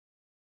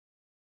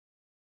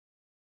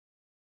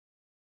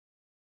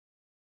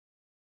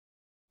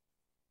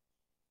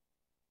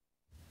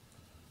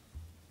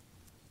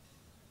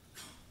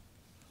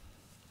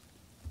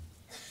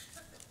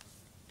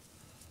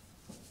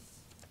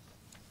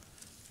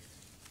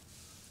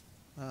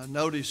I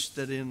noticed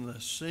that in the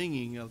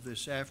singing of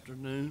this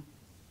afternoon,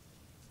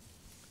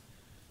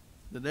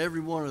 that every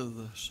one of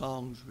the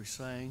songs we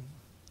sang,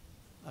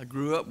 I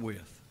grew up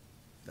with.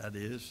 That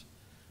is,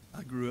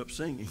 I grew up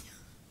singing.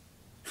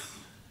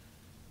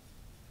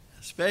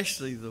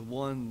 Especially the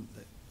one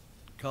that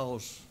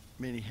caused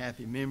many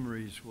happy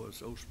memories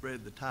was "Oh,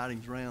 Spread the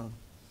Tidings Round,"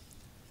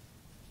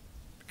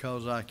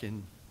 because I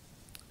can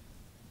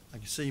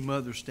see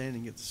Mother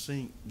standing at the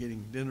sink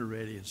getting dinner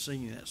ready and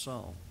singing that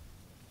song.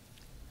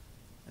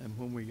 And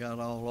when we got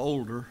all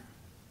older,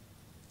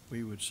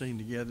 we would sing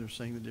together and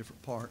sing the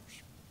different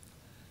parts.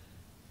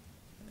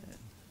 And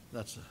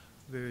that's a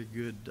very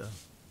good,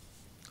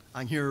 I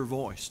can hear her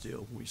voice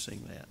still when we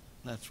sing that.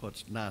 That's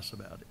what's nice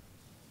about it.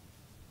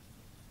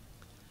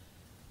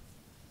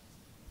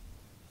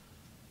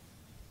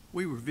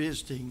 We were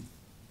visiting,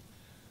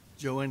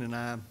 Joanne and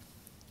I, a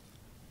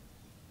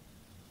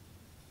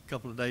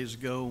couple of days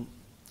ago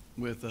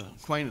with an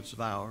acquaintance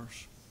of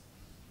ours.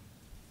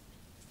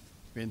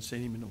 We hadn't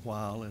seen him in a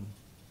while, and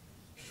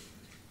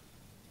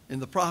in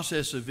the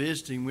process of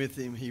visiting with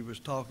him, he was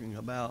talking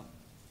about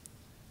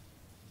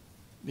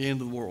the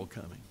end of the world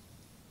coming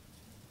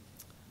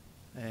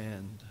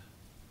and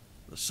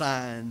the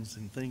signs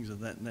and things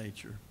of that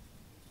nature.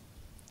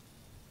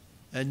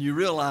 And you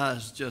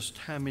realize just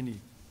how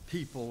many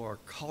people are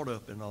caught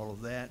up in all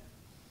of that.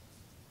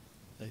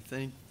 They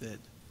think that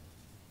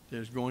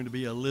there's going to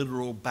be a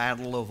literal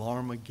battle of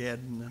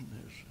Armageddon, and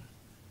there's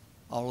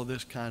all of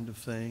this kind of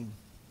thing.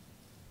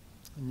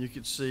 And you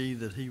could see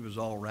that he was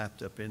all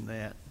wrapped up in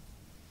that.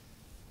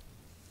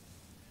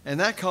 And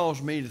that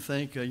caused me to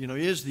think,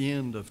 is the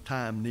end of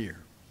time near?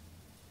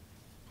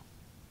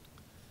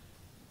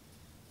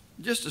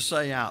 Just to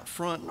say out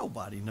front,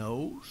 nobody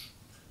knows.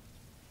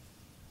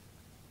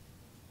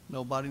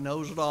 Nobody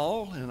knows at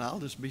all, and I'll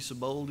just be so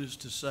bold as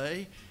to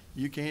say,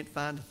 you can't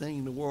find a thing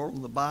in the world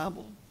in the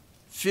Bible,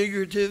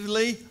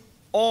 figuratively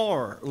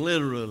or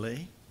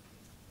literally,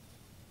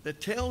 that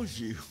tells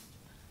you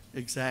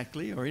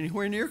exactly or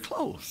anywhere near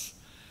close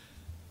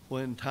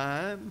when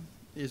time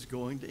is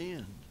going to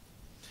end.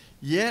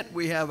 Yet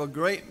we have a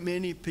great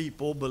many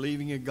people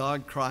believing in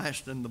God,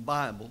 Christ, and the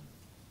Bible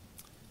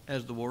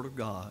as the Word of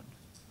God,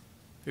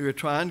 who are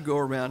trying to go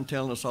around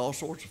telling us all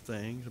sorts of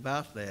things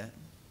about that.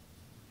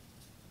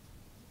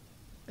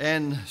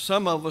 And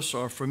some of us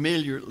are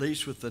familiar, at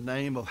least, with the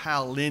name of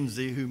Hal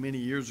Lindsey, who many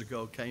years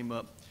ago came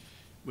up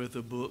with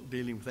a book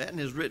dealing with that and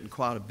has written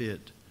quite a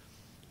bit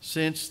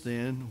since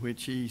then,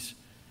 which he's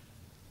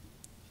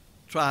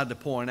tried to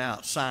point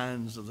out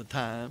signs of the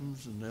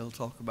times, and they'll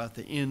talk about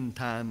the end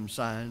time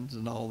signs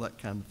and all that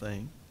kind of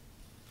thing.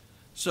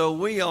 So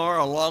we are,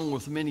 along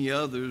with many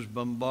others,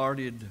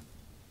 bombarded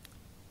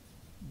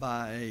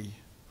by a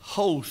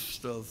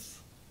host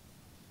of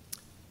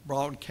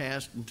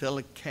broadcast and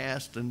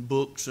telecast and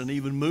books and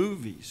even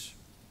movies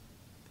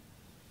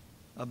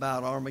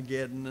about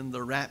Armageddon and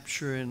the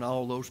rapture and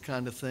all those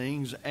kind of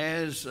things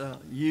as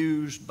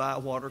used by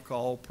what are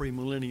called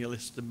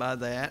premillennialists. And by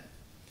that,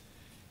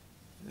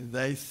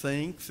 they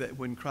think that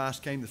when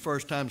Christ came the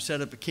first time to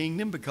set up a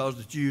kingdom, because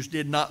the Jews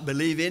did not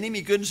believe in him,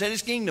 he couldn't set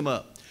his kingdom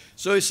up.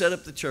 So he set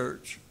up the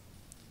church.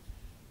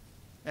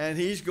 And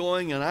he's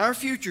going, in our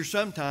future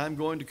sometime,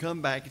 going to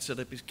come back and set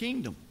up his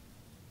kingdom.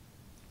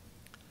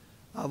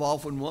 I've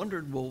often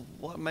wondered, well,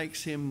 what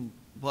makes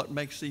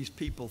these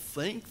people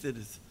think that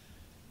if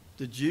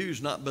the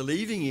Jews not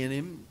believing in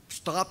him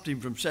stopped him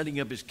from setting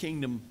up his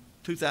kingdom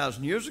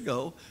 2,000 years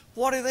ago?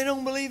 What if they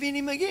don't believe in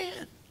him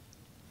again?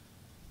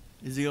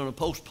 Is he going to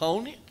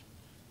postpone it?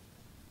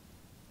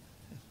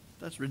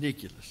 That's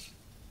ridiculous.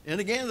 And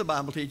again, the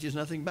Bible teaches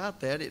nothing about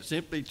that. It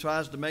simply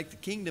tries to make the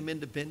kingdom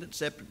independent,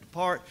 separate,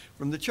 apart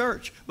from the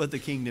church. But the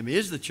kingdom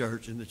is the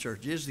church, and the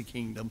church is the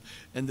kingdom.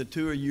 And the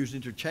two are used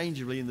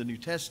interchangeably in the New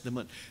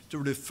Testament to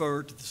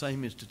refer to the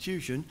same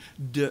institution,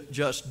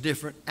 just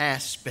different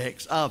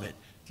aspects of it.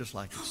 Just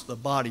like it's the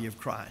body of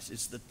Christ.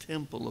 It's the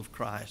temple of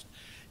Christ.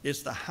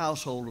 It's the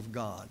household of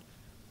God.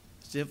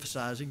 It's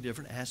emphasizing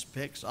different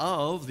aspects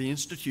of the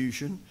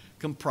institution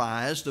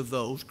comprised of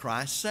those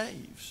Christ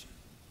saves.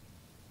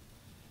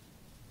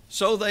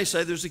 So they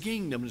say there's a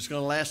kingdom, and it's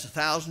going to last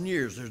 1,000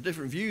 years. There's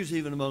different views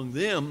even among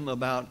them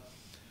about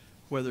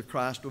whether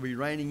Christ will be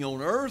reigning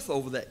on earth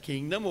over that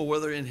kingdom, or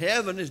whether in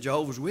heaven, as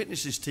Jehovah's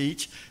Witnesses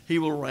teach, he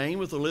will reign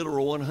with a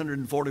literal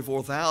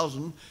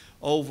 144,000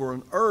 over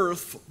an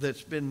earth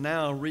that's been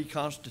now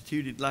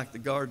reconstituted like the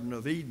Garden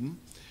of Eden,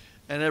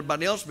 and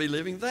everybody else will be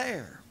living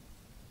there.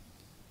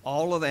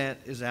 All of that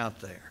is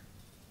out there.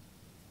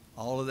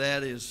 All of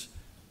that is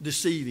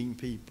deceiving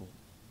people,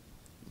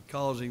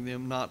 causing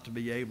them not to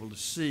be able to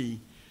see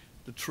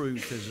the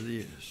truth as it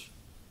is.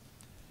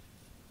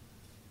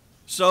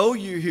 So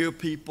you hear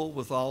people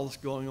with all that's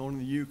going on in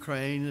the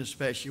Ukraine, and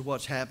especially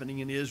what's happening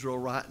in Israel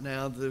right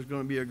now, there's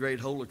going to be a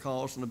great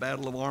Holocaust and the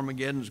Battle of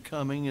Armageddon is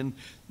coming, and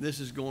this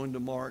is going to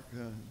mark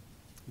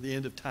the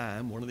end of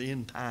time, one of the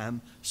end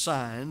time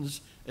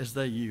signs as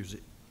they use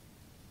it.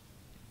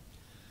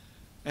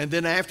 And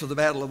then after the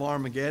Battle of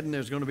Armageddon,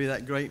 there's going to be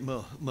that great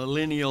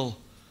millennial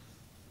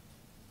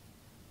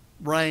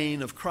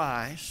reign of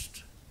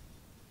Christ,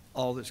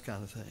 all this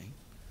kind of thing.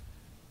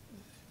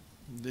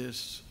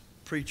 This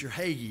preacher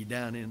Hagee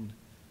down in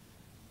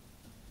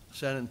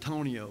San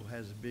Antonio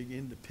has a big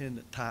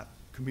independent type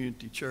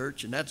community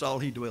church, and that's all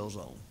he dwells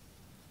on.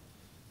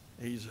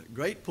 He's a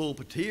great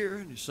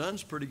pulpiteer, and his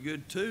son's pretty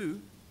good too.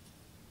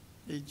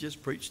 He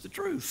just preached the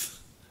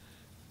truth,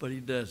 but he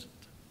doesn't.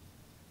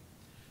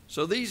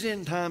 So these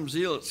end time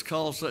zealots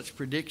call such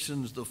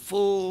predictions the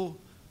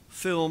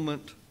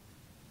fulfillment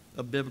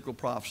of biblical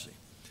prophecy.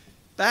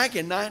 Back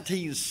in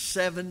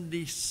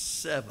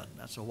 1977,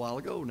 that's a while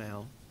ago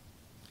now,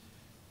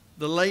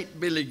 the late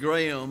Billy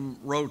Graham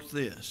wrote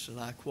this, and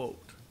I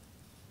quote,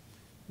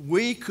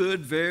 "We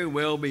could very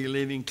well be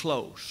living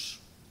close,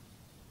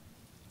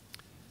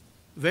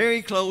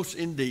 very close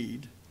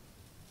indeed,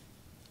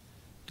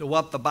 to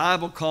what the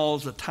Bible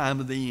calls the time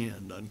of the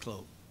end,"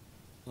 unquote.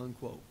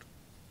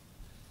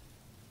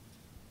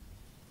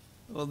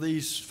 Well,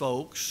 these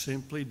folks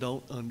simply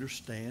don't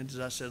understand, as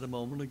I said a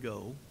moment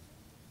ago,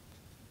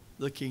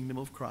 the kingdom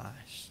of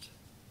Christ.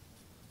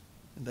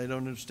 And they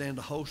don't understand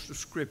a host of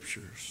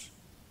scriptures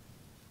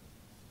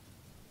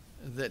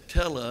that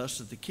tell us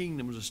that the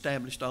kingdom was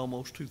established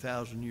almost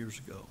 2,000 years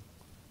ago.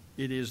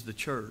 It is the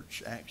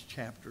church, Acts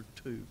chapter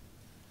 2.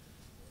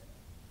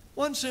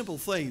 One simple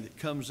thing that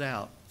comes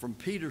out from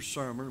Peter's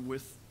sermon,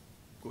 with,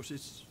 of course,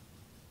 it's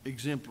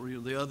exemplary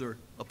of the other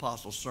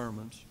apostles'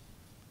 sermons,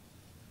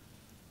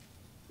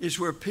 is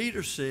where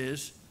Peter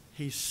says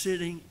he's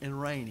sitting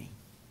and reigning.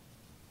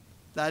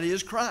 That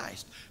is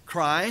Christ.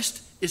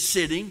 Christ is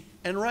sitting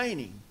and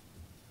reigning.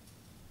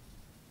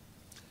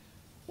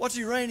 What's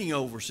he reigning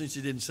over since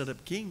he didn't set up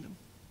a kingdom?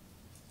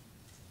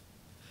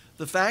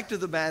 The fact of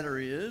the matter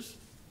is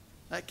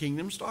that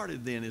kingdom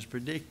started then, as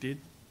predicted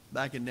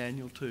back in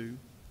Daniel 2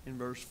 in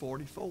verse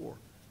 44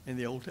 in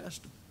the Old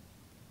Testament.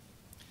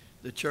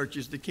 The church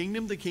is the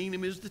kingdom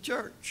is the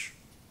church.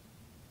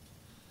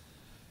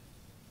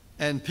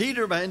 And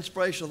Peter, by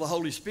inspiration of the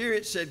Holy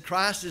Spirit, said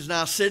Christ is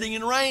now sitting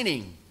and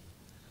reigning.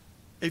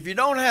 If you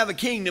don't have a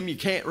kingdom, you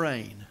can't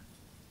reign.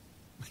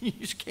 You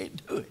just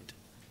can't do it.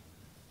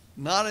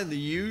 Not in the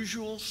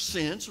usual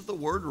sense of the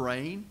word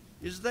reign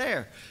is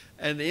there.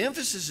 And the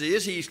emphasis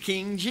is he's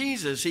King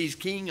Jesus. He's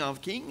King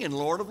of kings and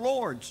Lord of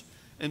lords.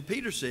 And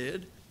Peter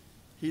said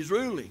he's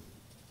ruling.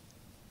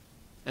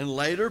 And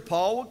later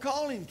Paul would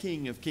call him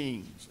King of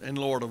kings and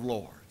Lord of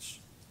lords.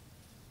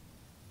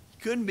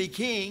 He couldn't be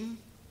king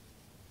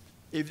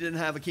if you didn't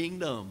have a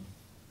kingdom.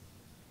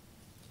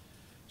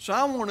 So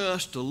I want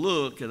us to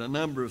look at a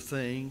number of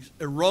things,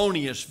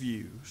 erroneous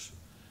views,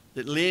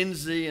 that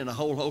Lindsay and a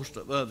whole host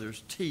of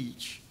others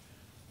teach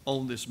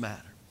on this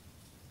matter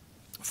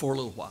for a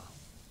little while.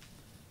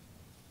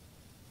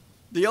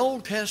 The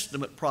Old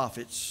Testament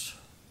prophets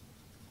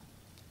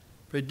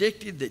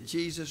predicted that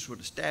Jesus would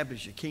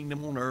establish a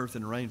kingdom on earth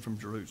and reign from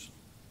Jerusalem.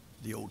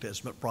 The Old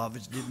Testament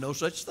prophets did no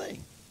such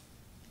thing.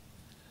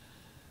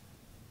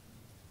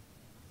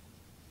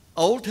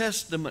 Old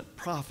Testament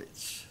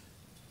prophets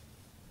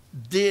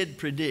did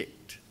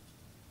predict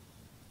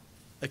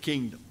a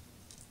kingdom,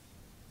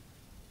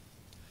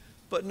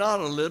 but not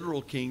a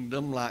literal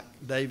kingdom like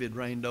David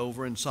reigned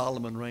over and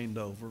Solomon reigned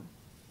over,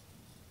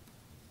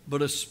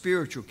 but a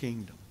spiritual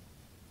kingdom,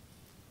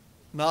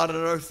 not an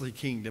earthly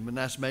kingdom. And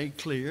that's made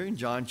clear in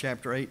John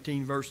chapter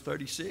 18, verse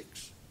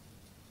 36,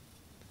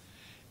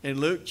 in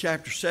Luke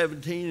chapter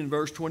 17 and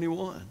verse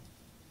 21.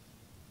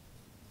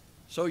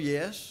 So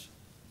yes,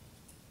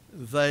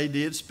 they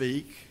did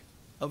speak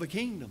of a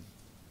kingdom,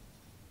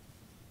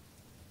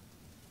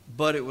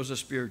 but it was a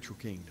spiritual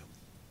kingdom.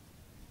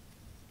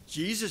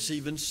 Jesus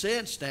even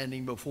said,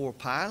 standing before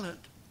Pilate,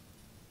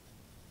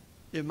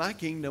 if my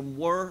kingdom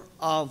were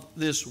of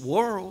this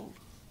world,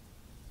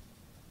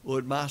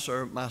 would my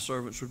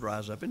servants would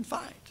rise up and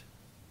fight.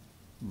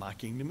 My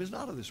kingdom is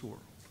not of this world.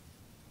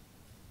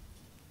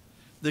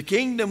 The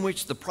kingdom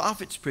which the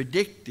prophets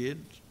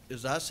predicted,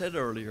 as I said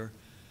earlier,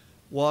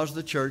 was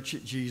the church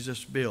that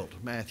Jesus built,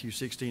 Matthew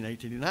 16,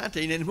 18, and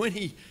 19. And when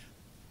he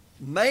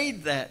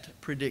made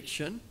that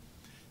prediction,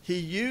 he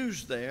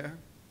used there,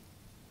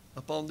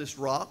 upon this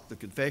rock, the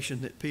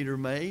confession that Peter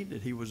made,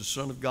 that he was the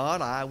Son of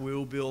God, I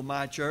will build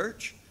my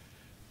church.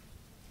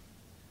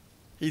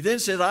 He then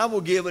said, I will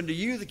give unto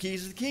you the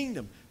keys of the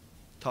kingdom,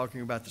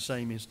 talking about the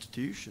same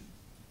institution.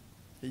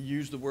 He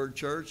used the word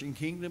church and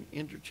kingdom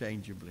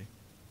interchangeably.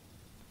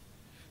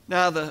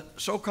 Now, the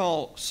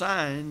so-called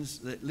signs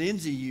that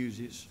Lindsay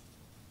uses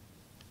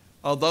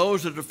are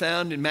those that are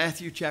found in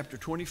Matthew chapter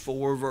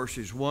 24,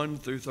 verses 1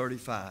 through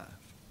 35.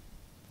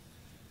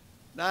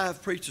 Now,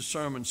 I've preached a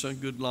sermon some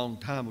good long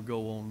time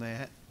ago on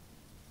that,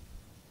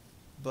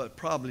 but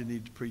probably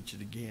need to preach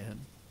it again.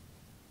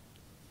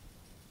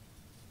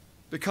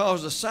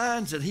 Because the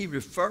signs that he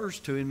refers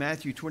to in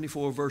Matthew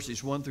 24,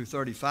 verses 1 through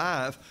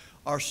 35,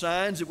 are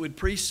signs that would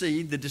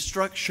precede the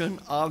destruction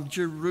of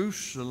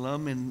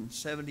Jerusalem in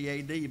 70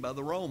 A.D. by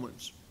the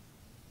Romans.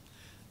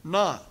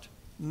 Not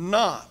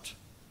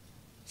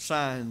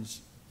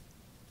signs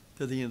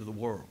to the end of the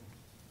world.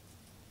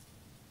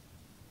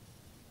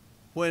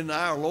 when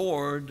our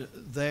Lord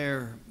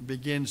there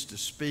begins to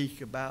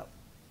speak about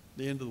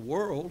the end of the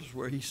world, is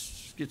where he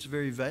gets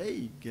very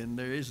vague, and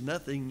there is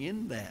nothing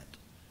in that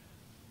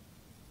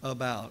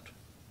about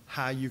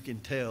how you can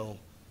tell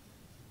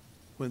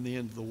when the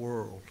end of the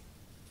world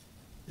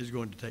is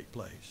going to take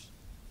place.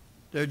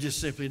 There are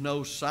just simply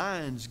no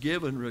signs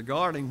given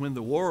regarding when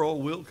the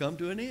world will come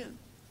to an end.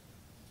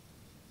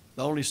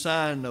 The only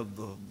sign of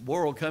the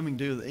world coming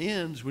to the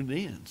end is when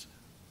it ends.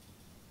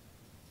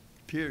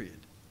 Period.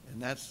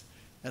 And that's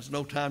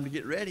no time to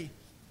get ready,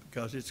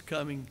 because it's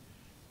coming,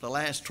 the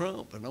last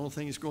trump. And the only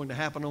thing that's going to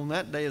happen on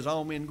that day is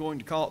all men going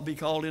to be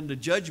called into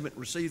judgment,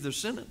 receive their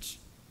sentence.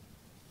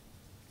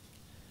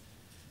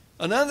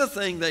 Another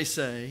thing they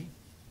say,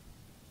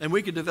 and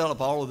we could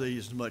develop all of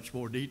these in much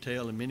more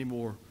detail in many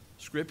more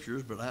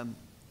scriptures, but I'm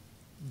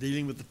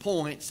dealing with the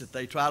points that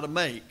they try to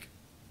make,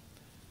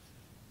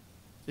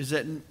 is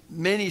that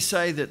many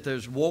say that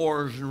there's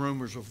wars and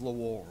rumors of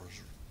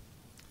wars.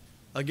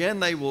 Again,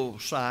 they will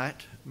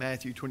cite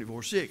Matthew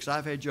 24:6.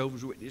 I've had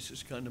Jehovah's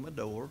Witnesses come to my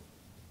door,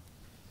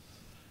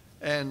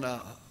 and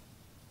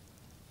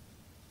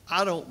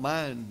I don't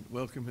mind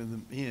welcoming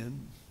them in.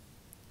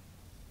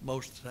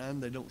 Most of the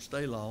time, they don't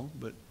stay long,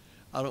 but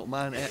I don't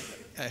mind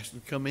asking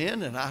them to come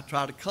in, and I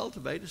try to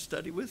cultivate a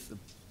study with them.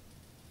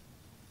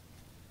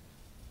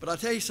 But I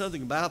tell you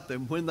something about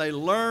them. When they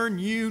learn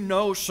you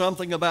know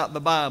something about the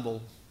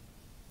Bible,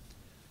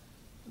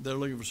 they're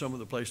looking for some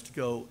other place to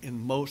go in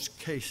most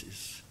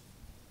cases.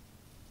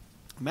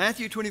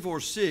 Matthew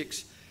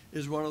 24:6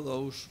 is one of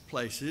those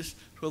places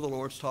where the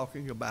Lord's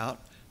talking about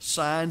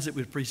signs that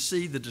would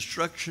precede the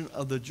destruction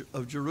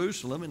of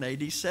Jerusalem in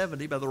AD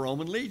 70 by the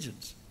Roman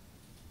legions.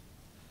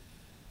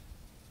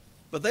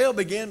 But they'll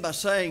begin by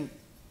saying,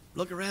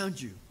 look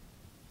around you.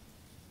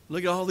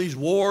 Look at all these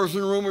wars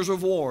and rumors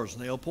of wars.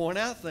 And they'll point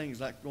out things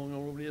like going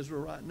on over in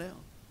Israel right now.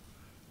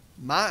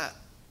 My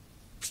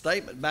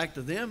statement back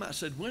to them, I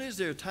said, when is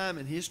there a time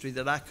in history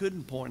that I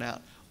couldn't point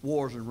out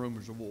wars and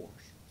rumors of wars?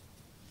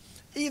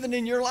 Even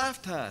in your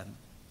lifetime.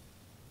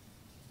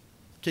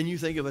 Can you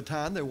think of a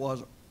time there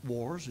was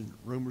wars and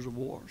rumors of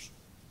wars?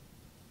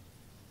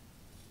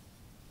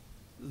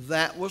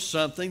 That was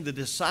something the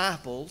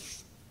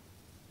disciples,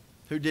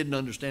 who didn't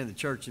understand the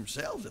church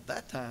themselves at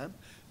that time,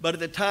 but at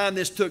the time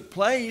this took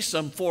place,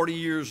 some 40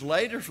 years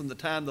later from the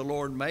time the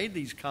Lord made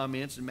these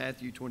comments in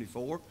Matthew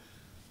 24,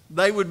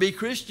 they would be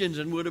Christians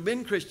and would have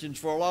been Christians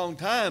for a long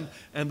time,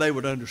 and they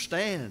would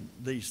understand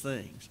these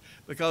things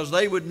because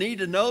they would need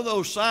to know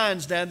those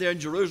signs down there in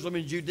Jerusalem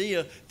and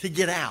Judea to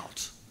get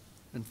out.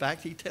 In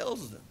fact, he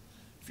tells them,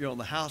 if you're on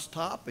the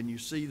housetop and you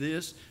see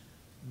this,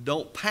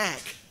 don't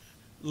pack,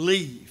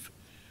 leave.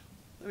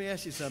 Let me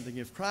ask you something.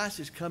 If Christ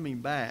is coming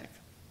back,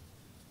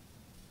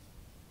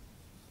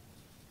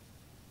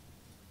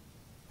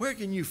 where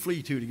can you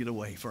flee to get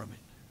away from it?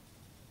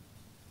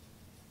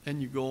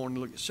 And you go on and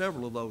look at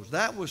several of those.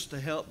 That was to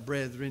help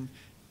brethren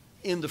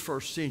in the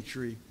first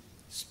century,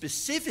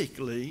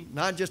 specifically,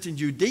 not just in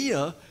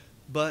Judea,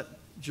 but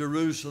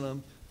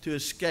Jerusalem, to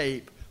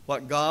escape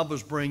what God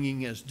was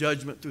bringing as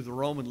judgment through the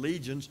Roman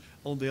legions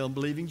on the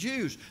unbelieving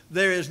Jews.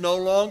 There is no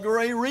longer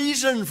a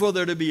reason for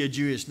there to be a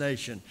Jewish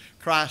nation.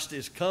 Christ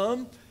has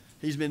come.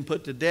 He's been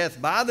put to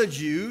death by the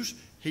Jews.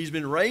 He's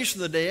been raised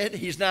from the dead.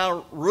 He's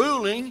now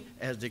ruling,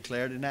 as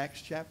declared in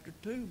Acts chapter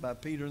 2 by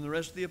Peter and the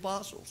rest of the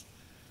apostles.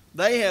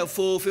 They have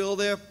fulfilled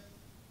their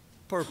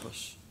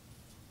purpose.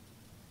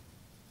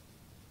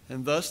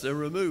 And thus they're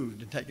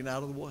removed and taken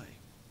out of the way.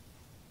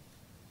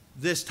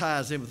 This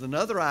ties in with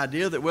another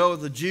idea that, well,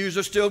 the Jews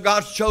are still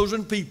God's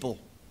chosen people.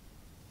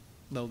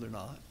 No, they're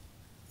not.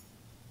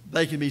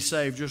 They can be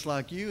saved just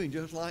like you and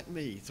just like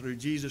me through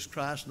Jesus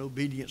Christ and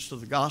obedience to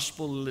the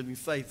gospel and living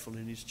faithful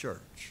in His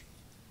church.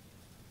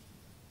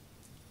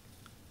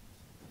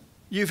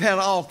 You've had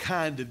all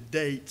kinds of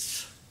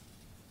dates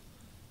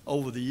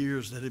over the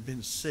years that have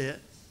been set.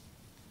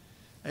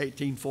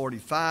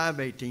 1845,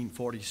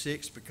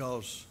 1846,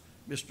 because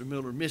Mr.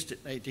 Miller missed it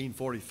in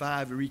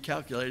 1845. He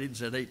recalculated and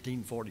said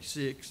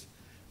 1846.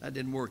 That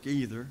didn't work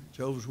either.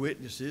 Jehovah's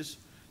Witnesses,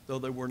 though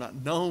they were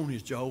not known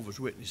as Jehovah's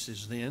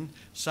Witnesses then,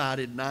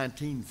 cited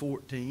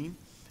 1914.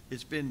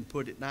 It's been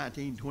put at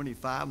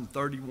 1925 and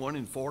 31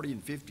 and 40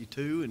 and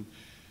 52 and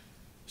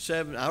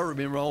 7. I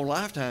remember my own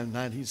lifetime in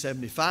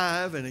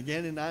 1975 and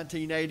again in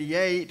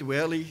 1988.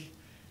 Well, he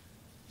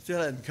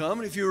still hadn't come.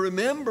 And if you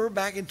remember,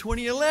 back in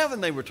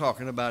 2011, they were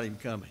talking about him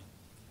coming.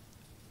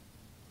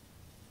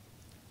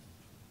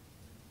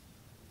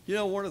 You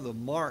know, one of the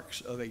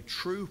marks of a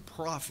true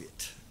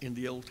prophet in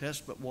the Old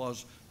Testament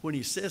was when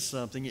he says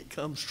something, it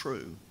comes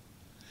true.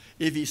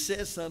 If he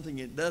says something,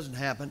 it doesn't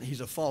happen,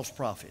 he's a false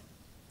prophet.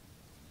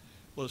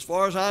 Well, as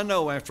far as I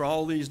know, after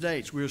all these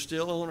dates, we're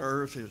still on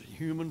earth in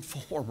human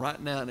form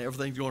right now, and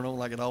everything's going on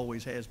like it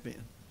always has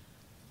been.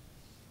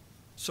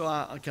 So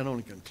I can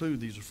only conclude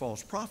these are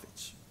false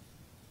prophets.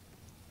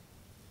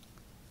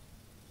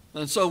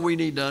 And so we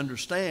need to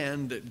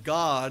understand that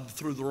God,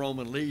 through the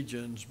Roman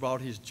legions, brought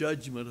His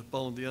judgment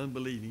upon the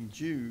unbelieving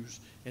Jews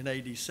in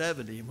AD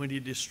 70. And when He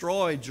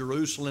destroyed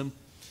Jerusalem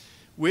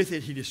with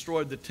it, he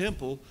destroyed the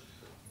temple.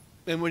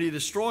 And when he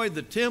destroyed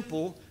the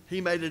temple,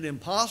 he made it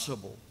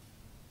impossible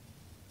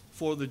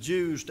for the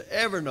Jews to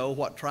ever know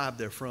what tribe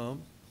they're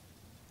from.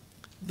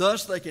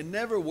 Thus, they can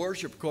never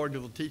worship according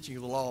to the teaching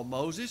of the law of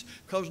Moses,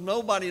 because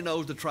nobody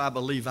knows the tribe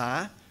of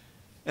Levi.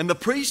 And the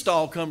priests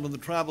all come from the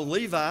tribe of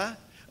Levi.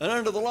 And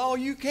under the law,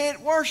 you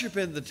can't worship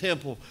in the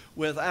temple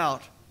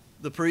without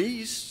the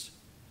priests.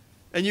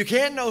 And you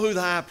can't know who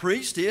the high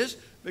priest is,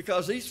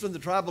 because he's from the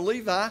tribe of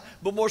Levi,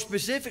 but more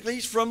specifically,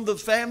 he's from the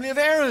family of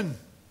Aaron.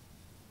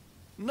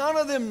 None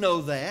of them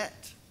know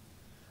that.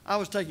 I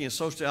was taking a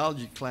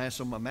sociology class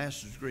on my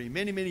master's degree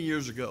many, many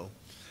years ago.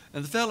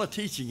 And the fellow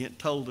teaching it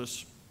told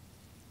us,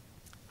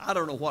 I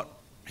don't know what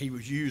he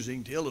was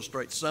using to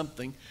illustrate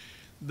something,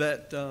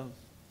 that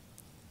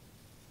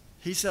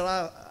he said,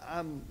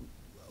 I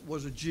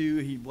was a Jew.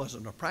 He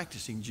wasn't a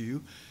practicing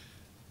Jew,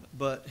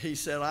 but he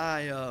said,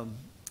 I'm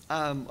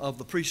of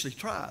the priestly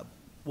tribe.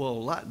 Well,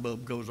 a light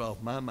bulb goes off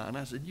in my mind.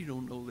 I said, you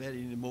don't know that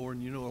anymore,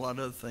 and you know a lot of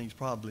other things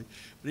probably.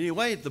 But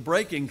anyway, at the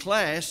break in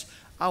class,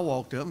 I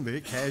walked up and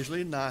very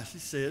casually and nicely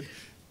said,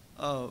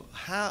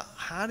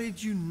 how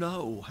did you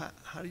know?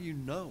 How do you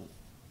know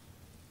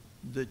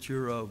that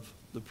you're of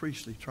the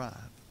priestly tribe?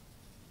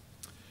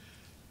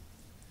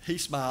 He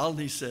smiled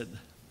and he said,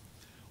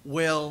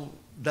 well,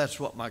 that's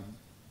what my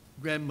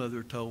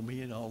grandmother told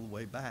me and all the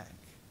way back.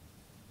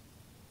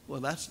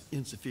 Well, that's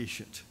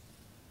insufficient.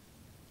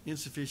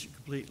 Insufficient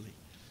completely.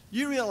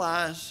 You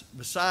realize,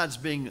 besides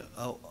being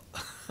a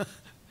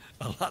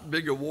lot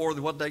bigger war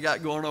than what they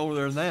got going over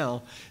there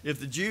now, if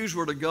the Jews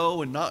were to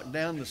go and knock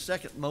down the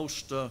second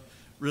most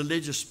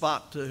religious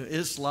spot to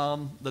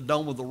Islam, the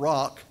Dome of the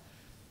Rock,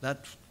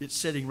 it's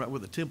sitting right where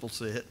the temple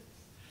sit,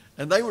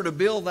 and they were to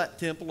build that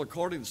temple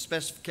according to the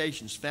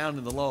specifications found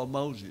in the law of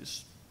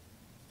Moses,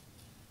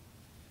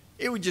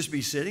 it would just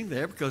be sitting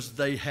there because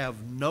they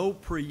have no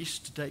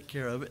priest to take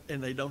care of it,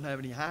 and they don't have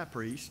any high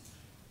priest.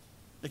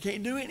 They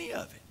can't do any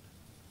of it.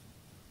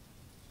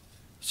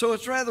 So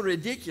it's rather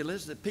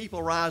ridiculous that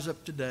people rise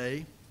up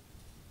today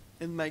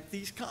and make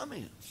these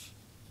comments.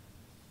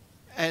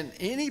 And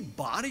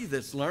anybody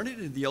that's learned it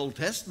in the Old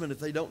Testament, if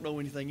they don't know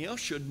anything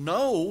else, should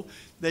know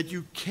that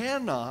you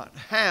cannot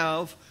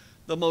have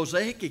the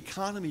Mosaic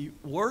economy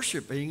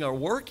worshiping or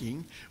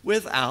working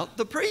without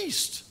the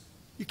priest.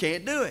 You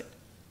can't do it.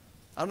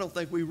 I don't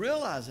think we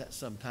realize that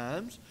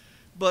sometimes.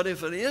 But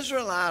if an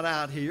Israelite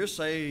out here,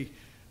 say,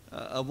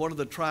 of one of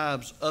the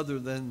tribes other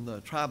than the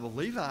tribe of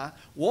Levi,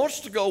 wants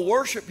to go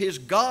worship his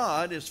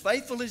God as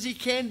faithful as he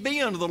can be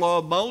under the law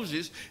of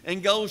Moses,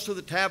 and goes to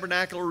the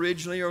tabernacle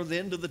originally or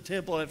then to the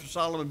temple after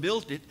Solomon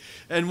built it,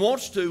 and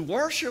wants to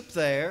worship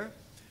there,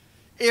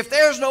 if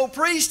there's no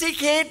priest, he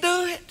can't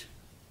do it.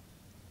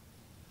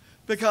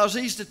 Because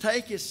he's to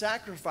take his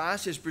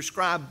sacrifice as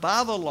prescribed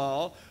by the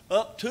law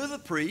up to the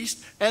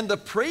priest, and the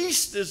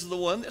priest is the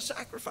one that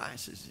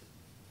sacrifices it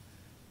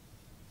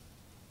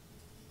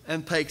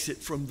and takes it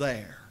from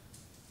there.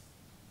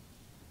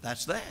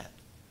 That's that.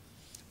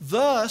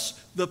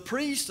 Thus, the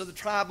priests of the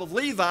tribe of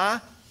Levi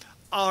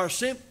are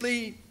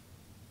simply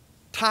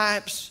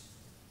types.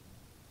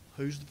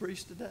 Who's the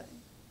priest today?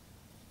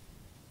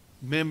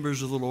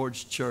 Members of the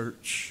Lord's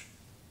church.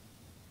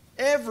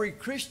 Every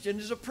Christian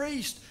is a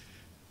priest.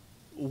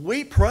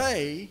 We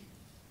pray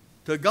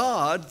to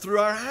God through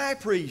our high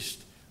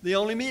priest, the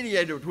only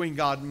mediator between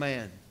God and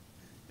man,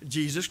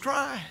 Jesus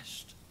Christ.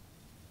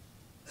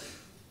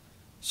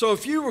 So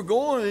if you were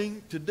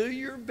going to do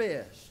your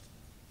best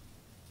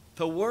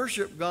to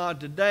worship God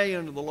today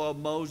under the law of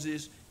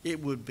Moses,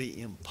 it would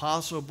be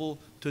impossible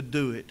to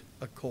do it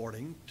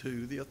according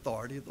to the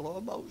authority of the law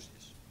of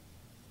Moses.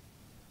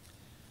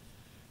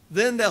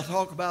 Then they'll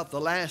talk about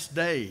the last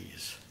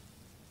days.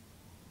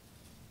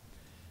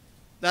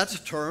 That's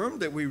a term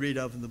that we read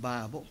of in the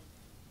Bible.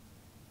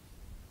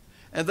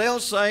 And they'll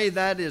say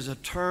that is a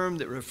term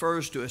that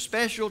refers to a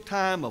special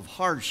time of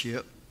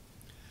hardship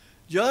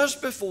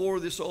just before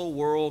this old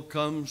world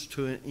comes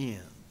to an end.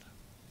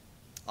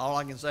 All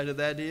I can say to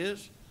that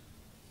is,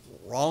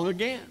 wrong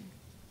again.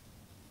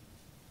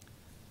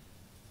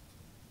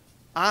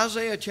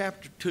 Isaiah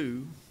chapter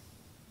 2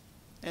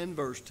 and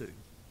verse 2.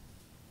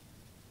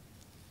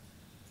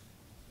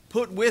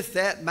 Put with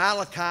that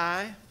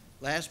Malachi,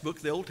 last book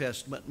of the Old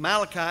Testament,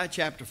 Malachi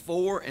chapter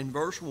 4 and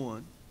verse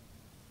 1.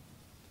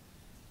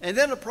 And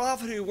then a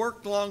prophet who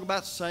worked along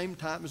about the same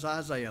time as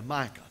Isaiah,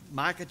 Micah.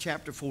 Micah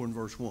chapter 4 and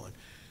verse 1.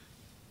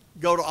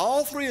 Go to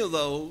all three of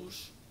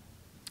those,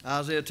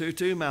 Isaiah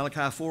 2:2, Malachi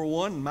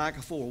 4:1, and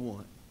Micah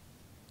 4:1.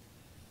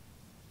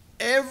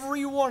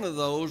 Every one of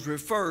those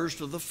refers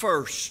to the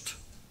first,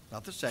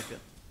 not the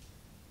second,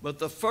 but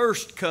the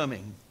first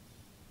coming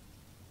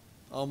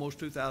almost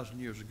 2,000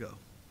 years ago.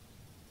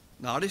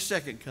 Not his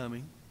second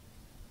coming,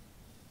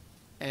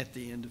 at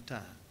the end of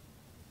time.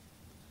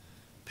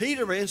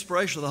 Peter, by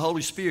inspiration of the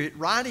Holy Spirit,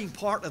 writing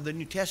part of the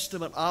New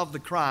Testament of the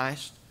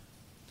Christ,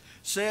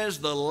 says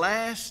the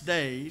last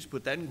days,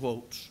 put that in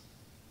quotes,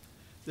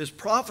 that's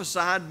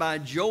prophesied by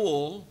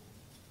Joel,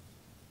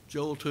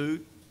 Joel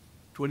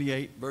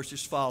 2:28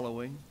 verses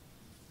following,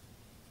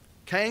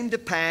 came to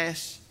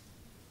pass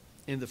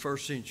in the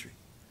first century.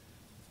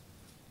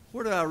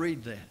 Where do I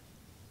read that?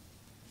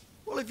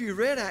 Well, if you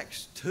read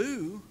Acts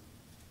 2,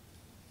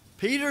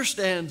 Peter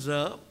stands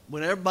up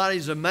when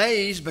everybody's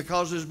amazed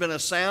because there's been a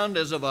sound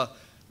as of a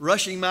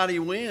rushing mighty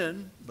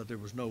wind, but there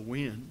was no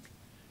wind.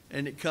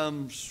 And it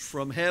comes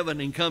from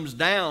heaven and comes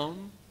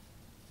down.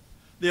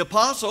 The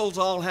apostles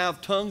all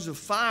have tongues of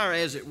fire,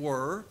 as it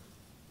were,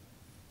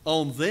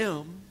 on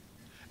them.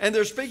 And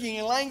they're speaking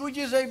in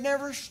languages they've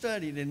never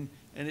studied. And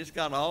it's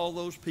got all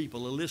those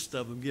people, a list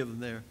of them given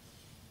there,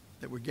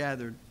 that were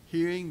gathered,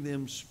 hearing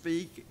them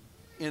speak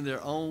in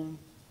their own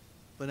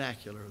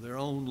vernacular, their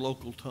own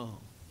local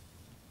tongue,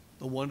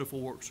 the wonderful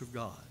works of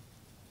God.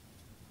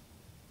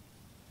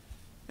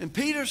 And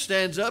Peter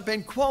stands up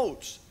and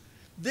quotes,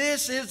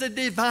 this is the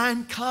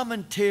divine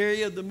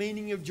commentary of the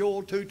meaning of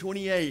Joel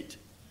 2:28.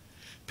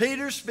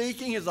 Peter,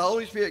 speaking as the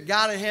Holy Spirit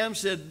guided him,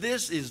 said,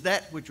 this is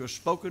that which was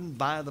spoken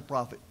by the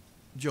prophet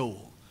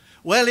Joel.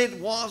 Well, it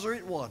was or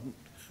it wasn't.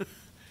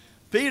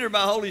 Peter,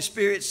 by Holy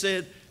Spirit,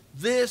 said,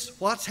 this,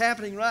 what's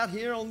happening right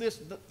here on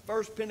this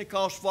first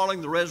Pentecost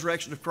following the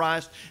resurrection of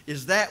Christ,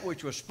 is that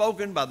which was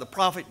spoken by the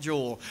prophet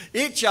Joel.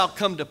 It shall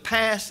come to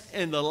pass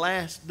in the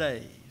last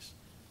days.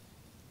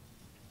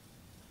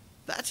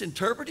 That's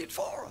interpreted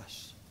for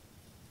us.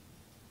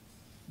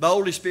 The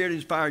Holy Spirit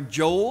inspired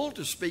Joel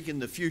to speak in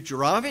the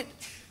future of it.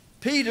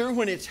 Peter,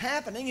 when it's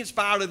happening,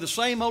 inspired of the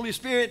same Holy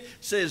Spirit,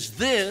 says,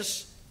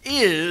 this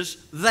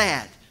is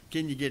that.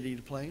 Can you get any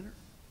plainer?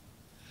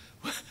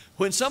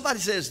 When somebody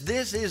says,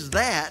 this is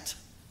that,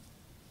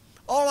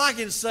 all I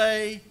can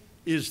say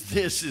is,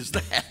 this is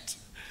that.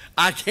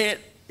 I can't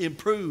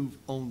improve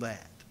on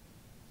that.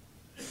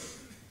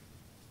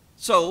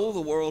 So,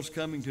 the world's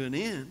coming to an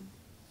end.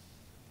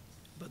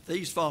 But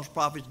these false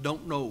prophets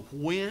don't know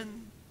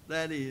when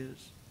that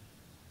is.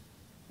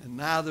 And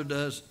neither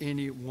does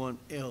anyone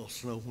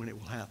else know when it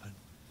will happen.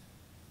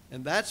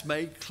 And that's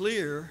made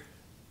clear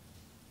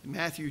in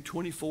Matthew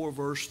 24,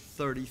 verse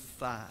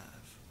 35.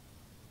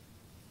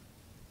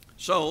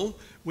 So,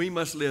 we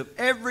must live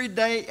every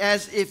day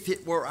as if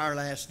it were our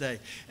last day.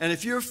 And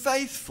if you're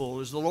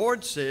faithful, as the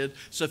Lord said,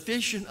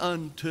 sufficient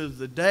unto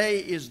the day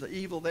is the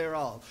evil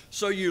thereof.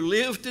 So you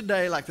live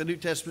today like the New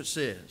Testament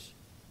says.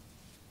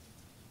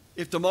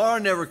 If tomorrow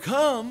never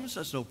comes,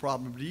 that's no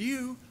problem to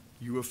you.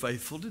 You are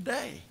faithful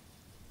today.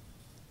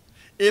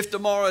 If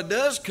tomorrow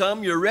does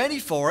come, you're ready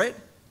for it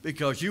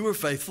because you were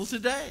faithful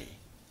today.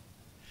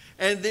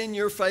 And then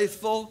you're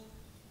faithful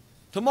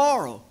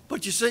tomorrow.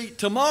 But you see,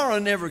 tomorrow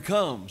never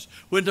comes.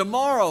 When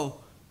tomorrow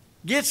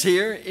gets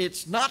here,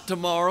 it's not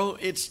tomorrow,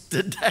 it's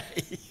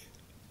today.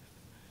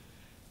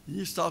 You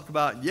just talk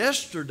about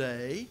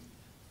yesterday.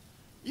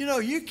 You know,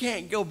 you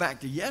can't go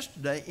back to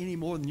yesterday any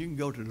more than you can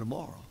go to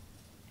tomorrow.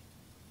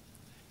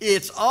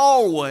 It's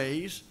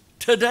always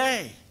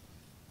today.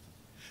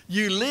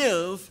 You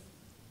live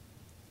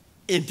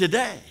in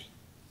today.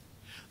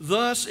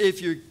 Thus,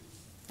 if you're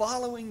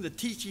following the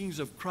teachings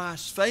of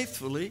Christ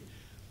faithfully,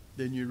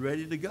 then you're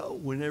ready to go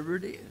whenever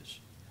it is.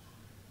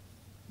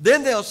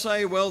 Then they'll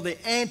say, well, the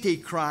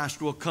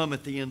Antichrist will come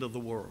at the end of the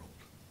world.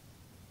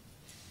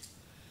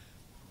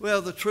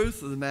 Well, the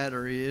truth of the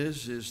matter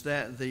is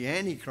that the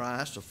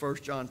Antichrist of 1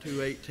 John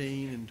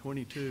 2:18 and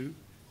 22,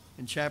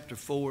 and chapter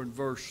 4 and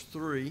verse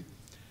 3,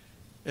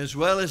 as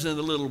well as in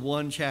the little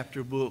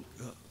one-chapter book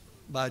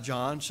by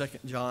John, 2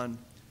 John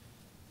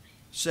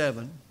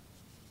 7,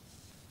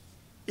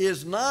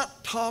 is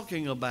not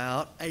talking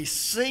about a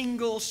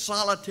single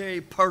solitary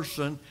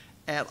person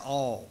at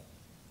all.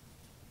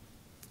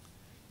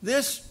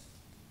 This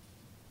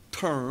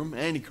term,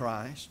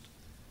 Antichrist,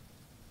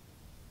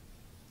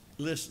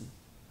 listen,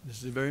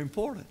 this is very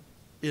important,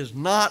 is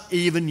not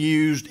even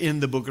used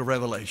in the book of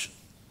Revelation.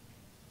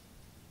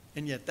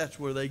 And yet that's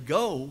where they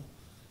go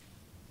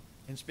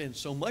and spend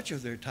so much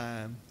of their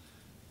time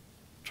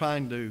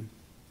trying to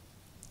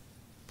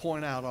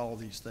point out all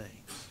these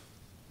things.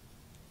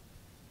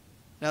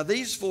 Now,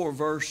 these 4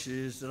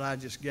 verses that I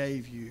just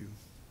gave you,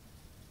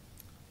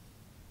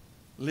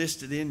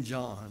 listed in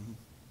John,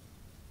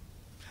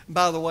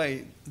 by the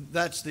way,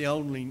 that's the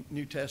only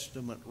New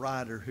Testament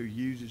writer who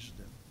uses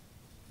them,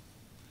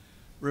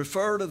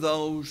 refer to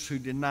those who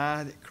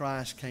deny that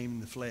Christ came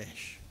in the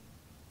flesh.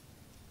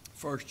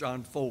 1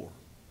 John 4,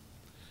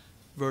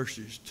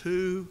 verses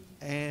 2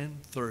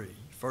 and 3.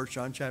 1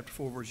 John chapter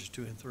 4, verses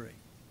 2 and 3.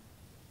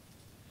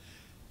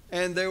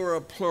 And there were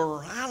a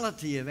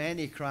plurality of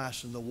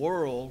antichrists in the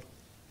world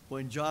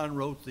when John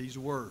wrote these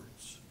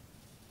words.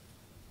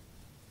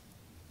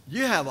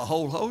 You have a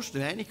whole host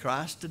of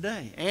antichrists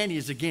today. Anti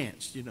is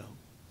against, you know.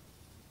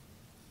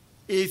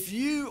 If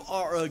you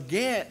are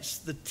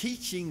against the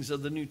teachings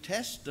of the New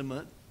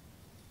Testament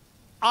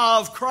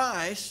of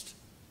Christ,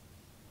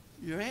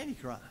 you're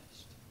antichrist.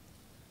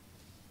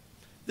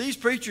 These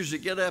preachers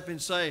that get up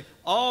and say,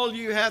 all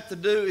you have to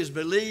do is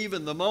believe,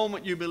 and the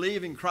moment you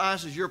believe in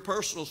Christ as your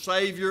personal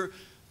Savior,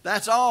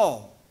 that's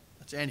all.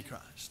 That's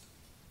Antichrist.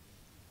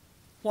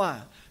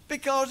 Why?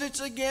 Because it's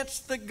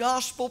against the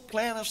gospel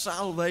plan of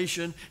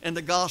salvation, and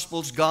the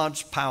gospel's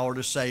God's power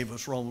to save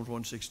us, Romans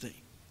 1:16.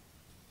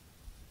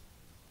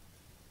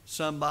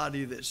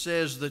 Somebody that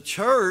says the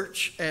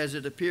church, as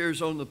it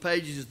appears on the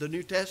pages of the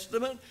New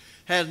Testament,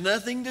 has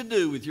nothing to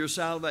do with your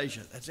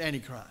salvation. That's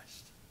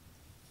Antichrist.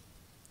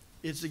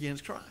 It's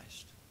against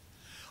Christ.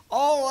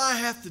 All I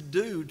have to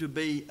do to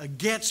be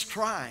against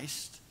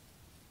Christ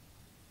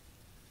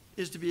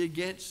is to be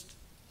against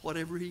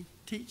whatever he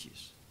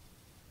teaches.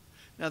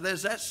 Now,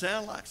 does that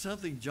sound like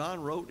something John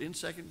wrote in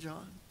 2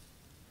 John?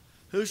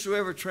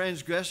 Whosoever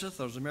transgresseth,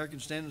 or as the American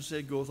Standard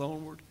said, goeth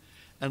onward,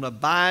 and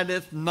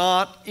abideth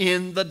not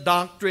in the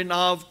doctrine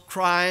of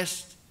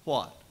Christ,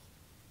 what?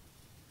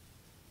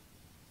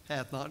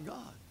 Hath not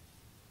God.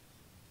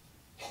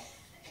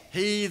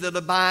 He that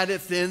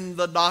abideth in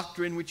the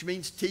doctrine, which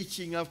means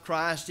teaching of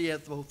Christ, he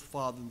hath both the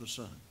Father and the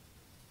Son.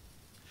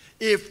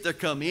 If there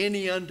come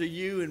any unto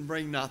you and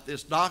bring not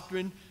this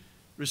doctrine,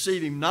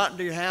 receive him not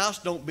into your house,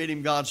 don't bid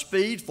him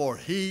Godspeed, for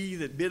he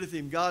that biddeth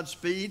him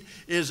Godspeed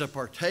is a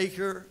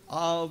partaker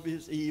of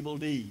his evil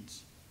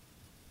deeds.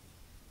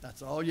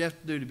 That's all you have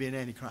to do to be an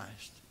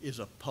Antichrist, is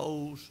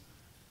oppose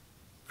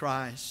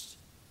Christ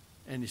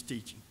and his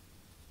teaching.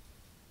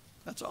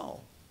 That's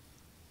all.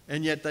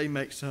 And yet they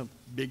make some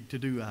big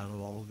to-do out of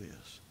all of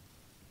this.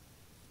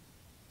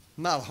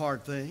 Not a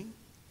hard thing.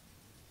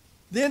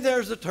 Then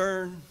there's the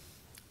term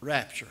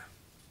rapture.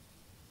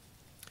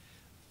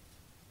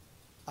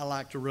 I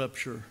like to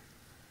rupture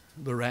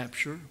the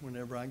rapture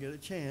whenever I get a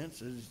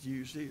chance, as it's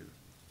used here.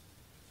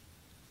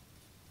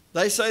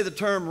 They say the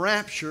term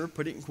rapture,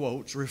 put it in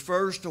quotes,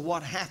 refers to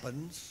what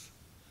happens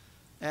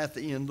at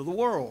the end of the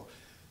world.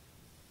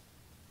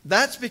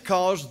 That's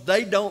because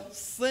they don't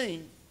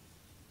think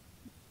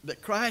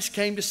that Christ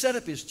came to set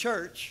up his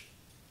church.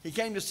 He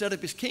came to set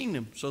up his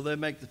kingdom, so they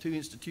make the two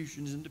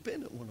institutions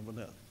independent one of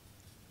another.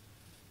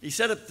 He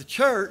set up the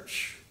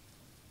church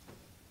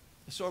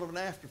as sort of an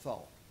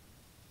afterthought.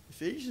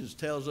 Ephesians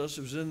tells us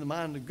it was in the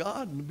mind of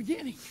God in the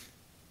beginning.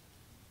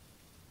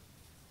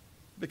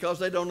 Because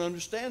they don't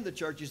understand the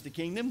church is the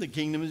kingdom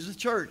is the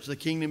church. The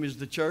kingdom is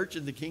the church,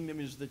 and the kingdom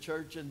is the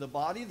church and the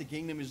body. The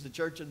kingdom is the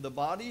church and the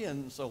body,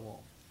 and so on.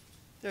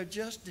 They're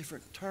just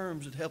different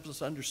terms that help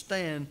us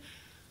understand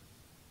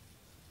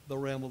the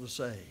realm of the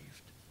saved.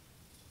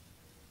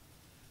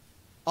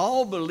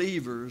 All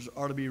believers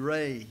are to be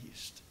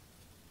raised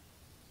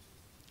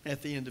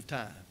at the end of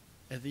time,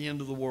 at the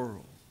end of the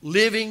world.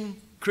 Living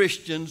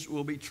Christians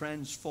will be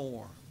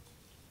transformed,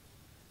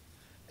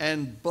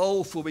 and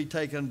both will be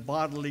taken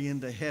bodily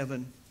into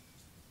heaven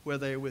where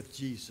they are with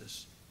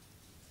Jesus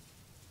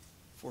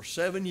for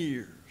 7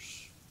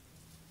 years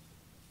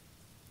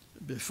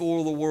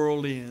before the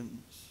world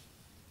ends.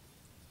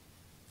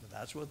 But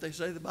that's what they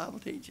say the Bible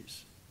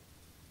teaches.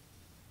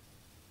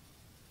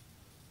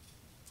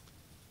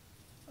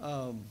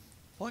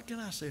 What can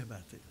I say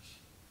about this?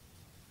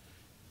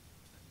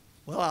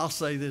 Well, I'll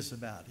say this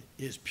about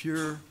it. It's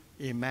pure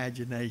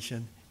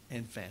imagination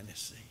and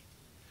fantasy.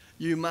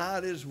 You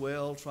might as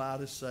well try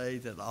to say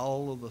that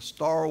all of the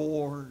Star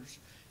Wars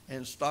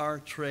and Star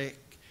Trek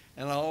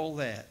and all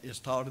that is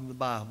taught in the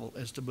Bible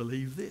as to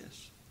believe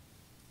this.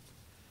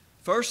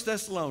 1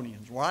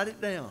 Thessalonians, write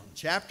it down,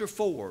 chapter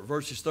 4,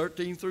 verses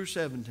 13 through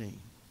 17.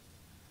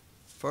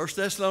 1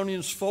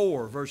 Thessalonians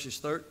 4, verses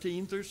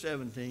 13 through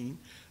 17,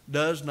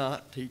 does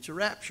not teach a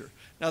rapture.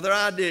 Now, their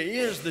idea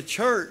is the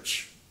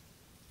church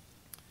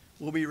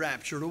will be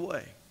raptured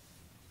away.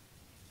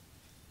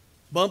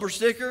 Bumper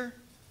sticker,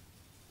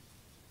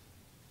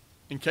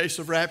 in case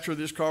of rapture,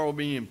 this car will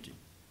be empty.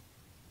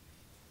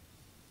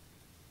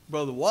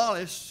 Brother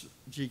Wallace,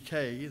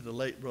 G.K., the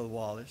late Brother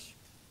Wallace,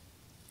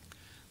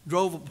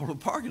 drove up on a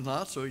parking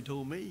lot, so he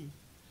told me,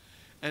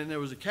 and there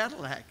was a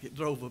Cadillac that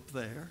drove up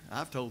there.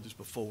 I've told this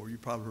before. You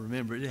probably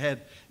remember it. It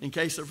had, in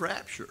case of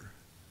rapture,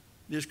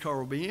 this car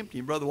will be empty.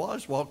 And Brother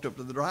Wallace walked up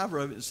to the driver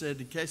of it and said,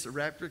 in case of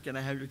rapture, can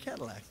I have your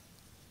Cadillac?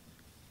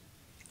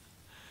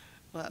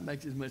 Well, that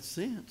makes as much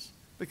sense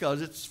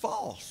because it's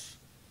false.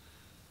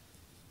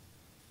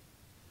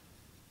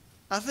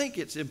 I think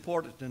it's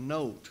important to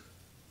note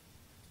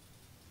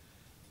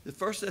that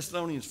 1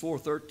 Thessalonians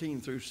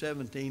 4:13 through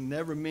 17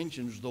 never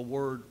mentions the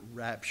word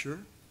rapture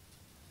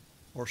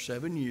or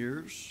 7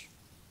 years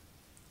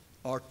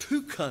or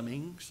two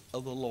comings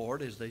of the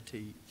Lord as they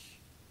teach.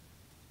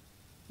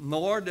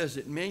 Nor does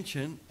it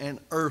mention an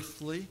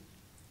earthly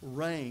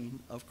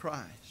reign of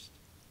Christ.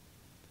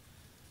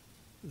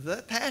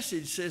 That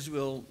passage says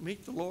we'll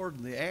meet the Lord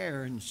in the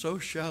air, and so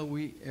shall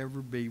we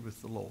ever be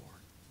with the Lord.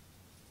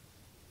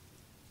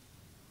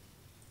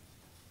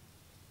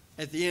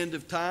 At the end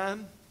of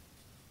time,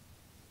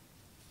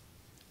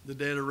 the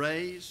dead are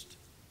raised.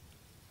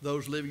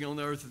 Those living on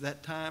the earth at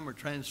that time are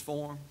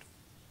transformed.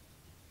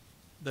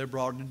 They're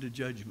brought into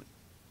judgment.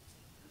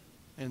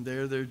 And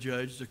there they're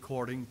judged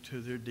according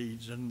to their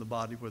deeds in the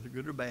body, whether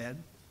good or bad.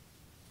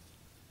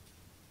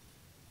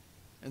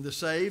 And the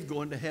saved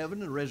go into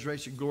heaven and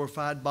resurrection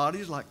glorified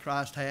bodies like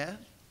Christ had.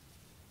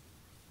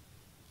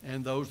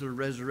 And those that are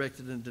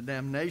resurrected into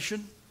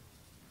damnation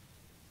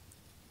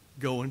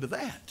go into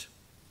that.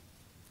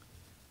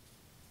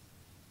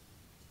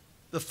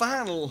 The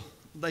final,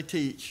 they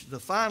teach, the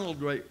final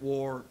great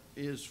war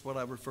is what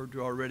I referred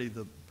to already,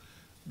 the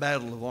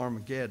Battle of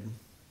Armageddon.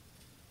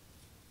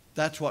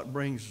 That's what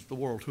brings the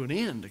world to an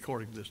end,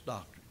 according to this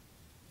doctrine.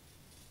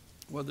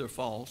 Whether they're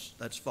false,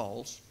 that's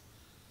false.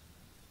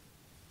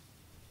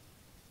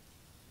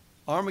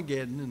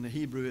 Armageddon, in the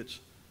Hebrew it's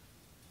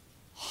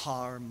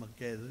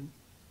Harmageddon,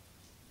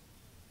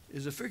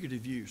 is a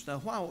figurative use. Now,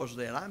 why was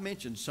that? I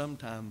mentioned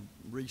sometime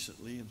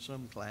recently in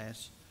some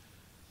class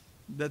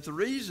that the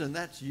reason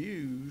that's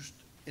used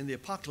in the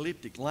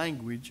apocalyptic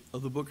language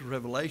of the book of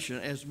Revelation,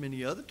 as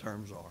many other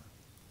terms are,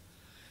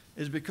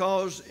 is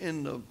because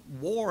in the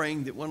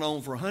warring that went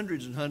on for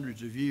hundreds and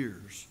hundreds of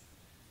years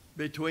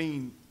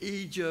between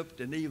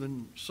Egypt and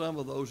even some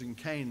of those in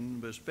Canaan,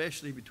 but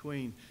especially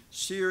between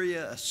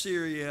Syria,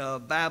 Assyria,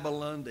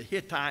 Babylon, the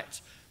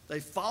Hittites, they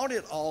fought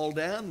it all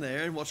down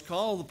there in what's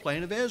called the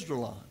plain of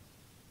Esdraelon.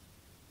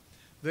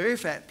 Very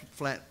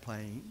flat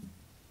plain.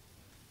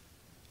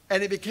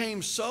 And it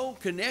became so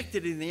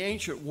connected in the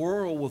ancient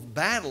world with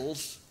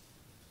battles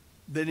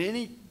that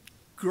any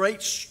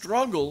great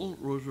struggle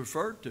was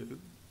referred to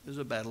as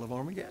a battle of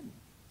Armageddon.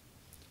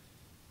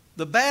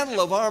 The battle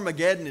of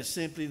Armageddon is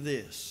simply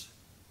this.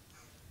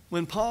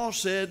 When Paul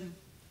said,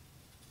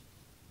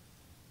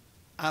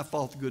 I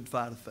fought the good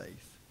fight of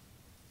faith.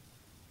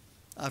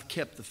 I've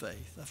kept the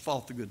faith. I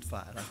fought the good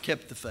fight. I've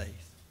kept the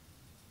faith.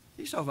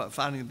 He's talking about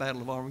fighting the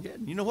battle of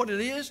Armageddon. You know what it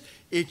is?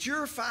 It's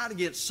your fight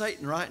against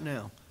Satan right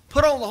now.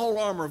 Put on the whole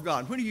armor of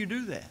God. When do you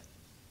do that?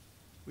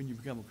 When you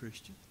become a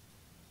Christian.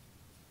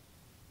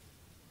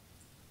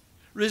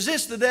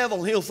 Resist the devil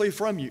and he'll flee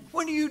from you.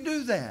 When do you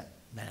do that?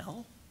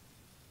 Now.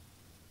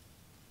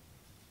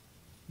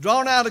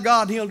 Draw nigh to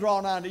God and he'll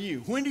draw nigh to you.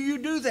 When do you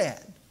do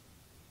that?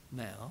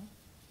 Now.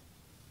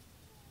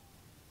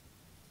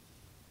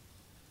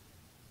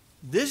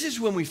 This is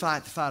when we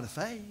fight the fight of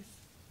faith.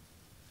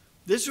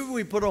 This is when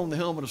we put on the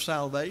helmet of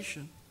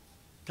salvation,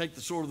 take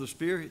the sword of the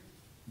Spirit,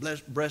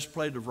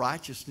 breastplate of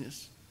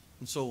righteousness,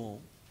 and so on.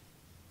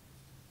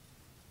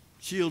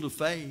 Shield of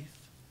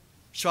faith,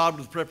 shod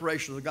with the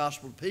preparation of the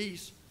gospel of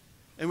peace,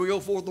 and we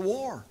go forth to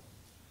war.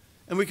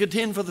 And we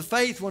contend for the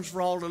faith once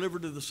for all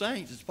delivered to the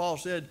saints. As Paul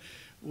said,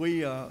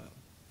 we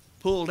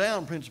pull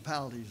down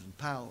principalities and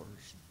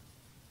powers.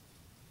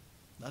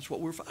 That's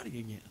what we're fighting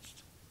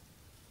against.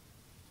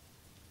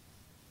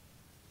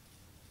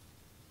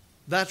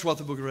 That's what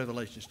the book of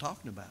Revelation is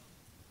talking about.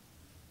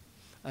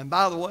 And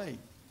by the way,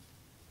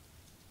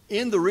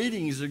 in the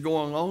readings that are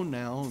going on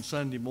now on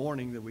Sunday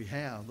morning that we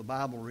have, the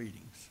Bible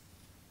readings,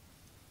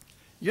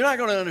 you're not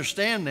going to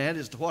understand that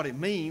as to what it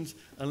means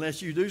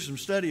unless you do some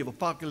study of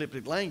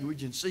apocalyptic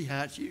language and see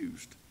how it's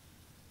used.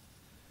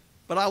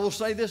 But I will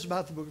say this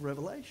about the book of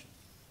Revelation.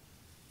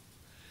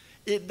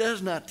 It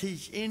does not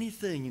teach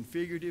anything in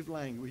figurative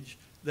language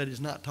that is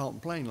not taught in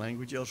plain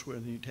language elsewhere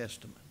in the New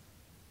Testament.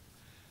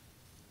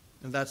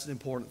 And that's an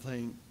important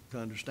thing to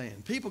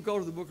understand. People go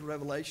to the book of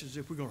Revelation as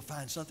if we're going to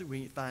find something we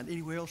can't find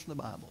anywhere else in the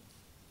Bible.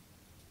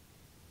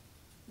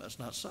 That's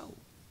not so.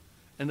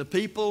 And the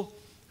people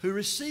who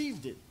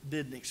received it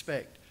didn't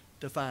expect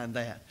to find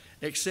that,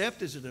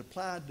 except as it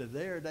applied to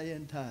their day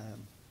and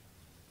time,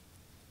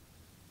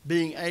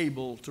 being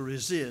able to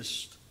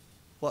resist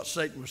what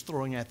Satan was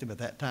throwing at them at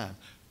that time,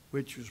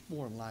 which was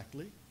more than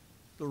likely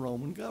the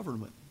Roman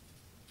government.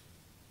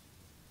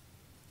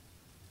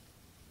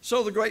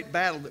 So the great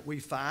battle that we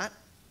fight,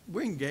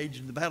 we're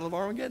engaged in the battle of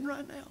Armageddon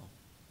right now.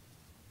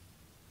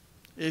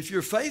 If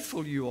you're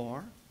faithful, you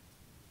are.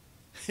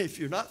 If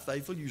you're not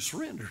faithful, you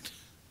surrendered.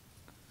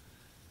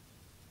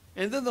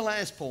 And then the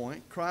last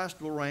point,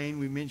 Christ will reign,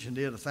 we mentioned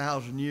it,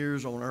 1,000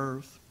 years on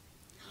earth.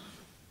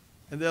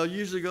 And they'll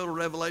usually go to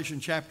Revelation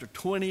chapter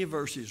 20,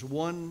 verses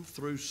 1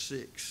 through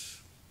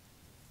 6.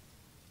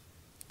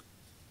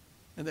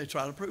 And they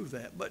try to prove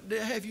that. But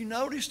have you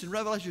noticed in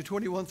Revelation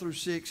 21 through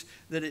 6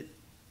 that it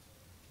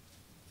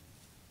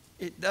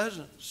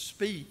doesn't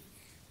speak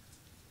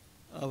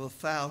of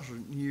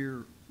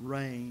 1,000-year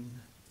reign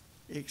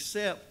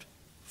except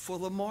for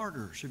the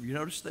martyrs. Have you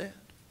noticed that?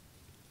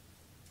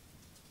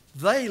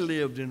 They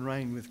lived and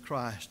reigned with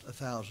Christ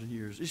 1,000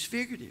 years. It's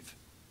figurative.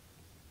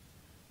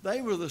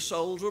 They were the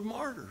souls of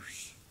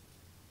martyrs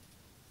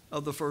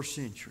of the first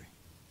century.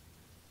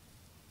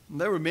 And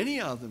there were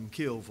many of them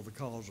killed for the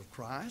cause of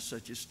Christ,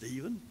 such as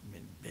Stephen,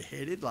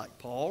 beheaded like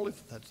Paul,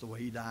 if that's the way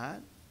he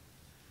died.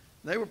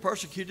 They were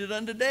persecuted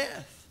unto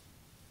death.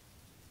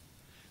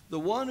 The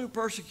one who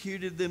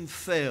persecuted them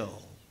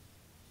fell.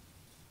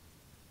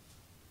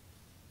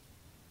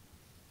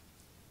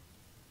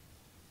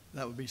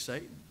 That would be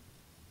Satan.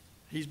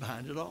 He's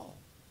behind it all.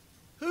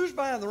 Who's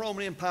behind the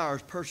Roman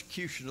Empire's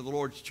persecution of the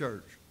Lord's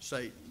church?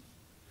 Satan.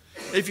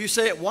 If you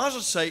say it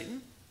wasn't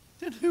Satan,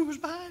 then who was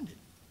behind it?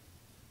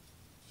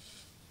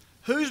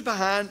 Who's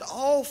behind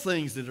all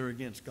things that are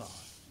against God?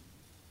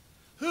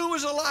 Who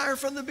was a liar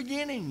from the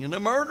beginning and a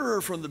murderer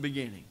from the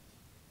beginning?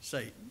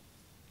 Satan.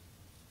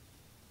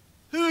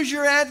 Who is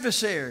your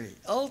adversary,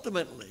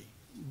 ultimately,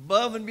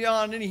 above and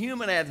beyond any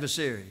human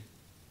adversary?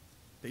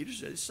 Peter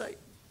said it's Satan.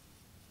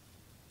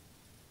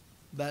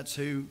 That's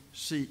who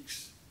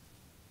seeks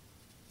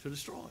to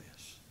destroy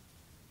us.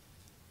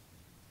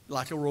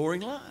 Like a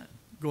roaring lion,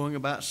 going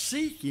about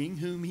seeking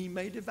whom he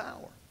may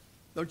devour.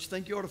 Don't you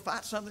think you ought to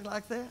fight something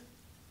like that?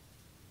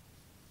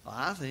 Well,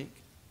 I think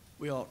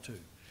we ought to.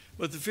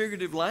 But the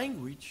figurative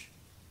language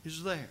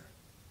is there.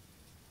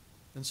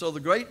 And so the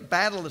great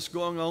battle that's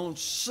going on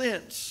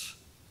since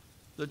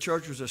the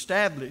church was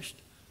established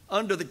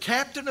under the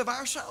captain of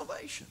our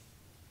salvation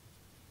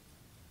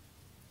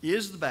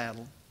is the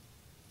battle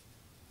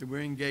that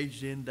we're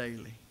engaged in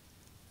daily.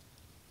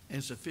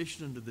 And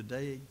sufficient unto the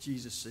day,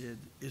 Jesus said,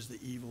 is the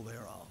evil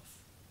thereof.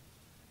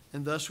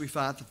 And thus we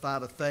fight the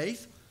fight of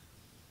faith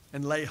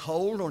and lay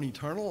hold on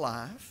eternal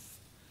life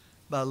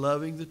by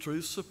loving the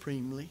truth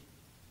supremely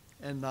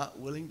and not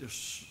willing to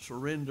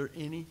surrender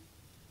any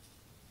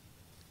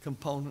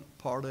component,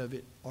 part of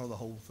it, or the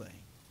whole thing.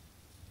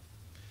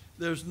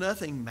 There's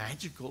nothing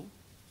magical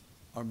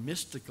or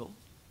mystical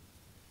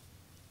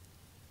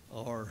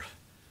or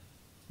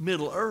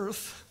Middle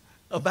Earth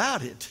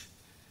about it.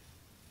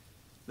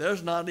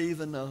 There's not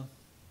even a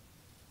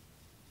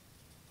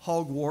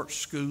Hogwarts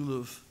school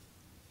of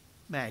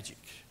magic.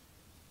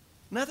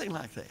 Nothing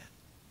like that.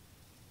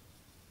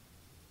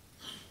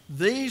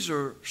 These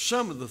are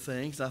some of the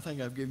things, I think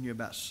I've given you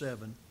about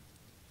 7,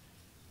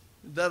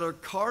 that are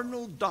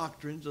cardinal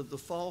doctrines of the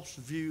false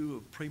view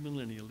of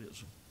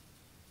premillennialism.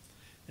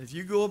 And if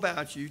you go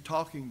about you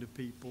talking to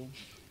people,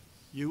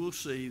 you will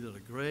see that a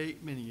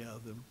great many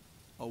of them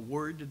are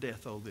worried to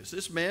death over this.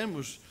 This man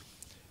was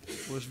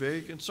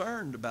very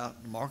concerned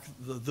about the mark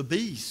of the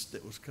beast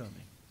that was coming.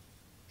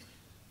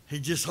 He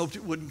just hoped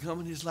it wouldn't come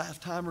in his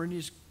lifetime or in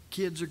his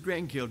kids' or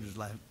grandchildren's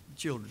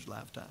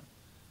lifetime.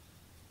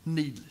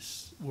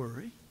 Needless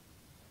worry.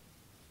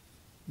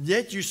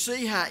 Yet you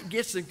see how it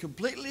gets them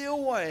completely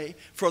away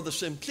from the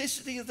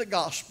simplicity of the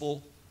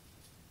gospel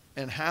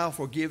and how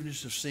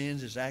forgiveness of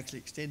sins is actually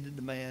extended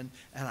to man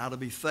and how to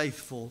be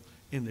faithful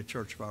in the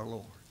church of our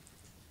Lord.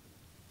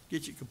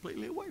 Get you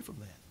completely away from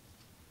that.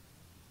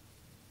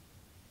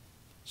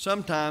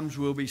 Sometimes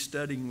we'll be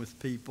studying with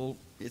people.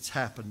 It's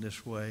happened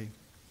this way.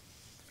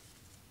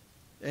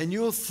 And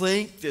you'll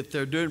think that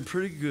they're doing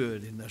pretty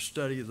good in their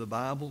study of the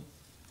Bible.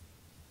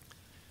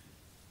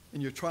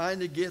 And you're trying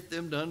to get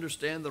them to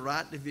understand the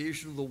right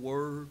division of the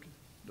Word,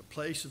 the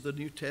place of the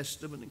New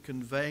Testament, and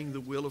conveying the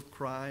will of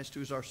Christ,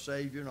 who is our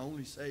Savior and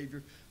only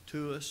Savior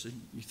to us.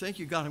 And you think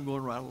you got them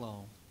going right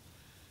along.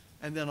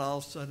 And then all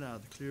of a sudden, out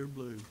of the clear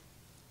blue,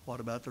 what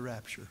about the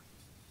rapture?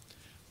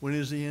 When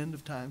is the end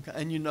of time?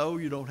 And you know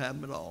you don't have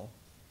them at all.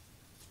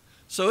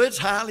 So it's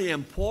highly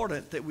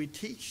important that we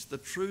teach the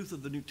truth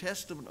of the New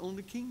Testament on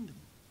the kingdom.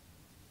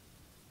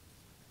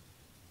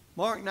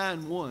 Mark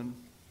 9:1,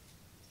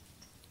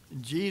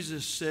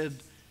 Jesus said,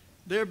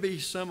 there be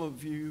some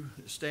of you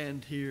that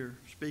stand here,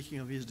 speaking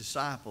of his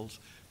disciples,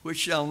 which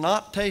shall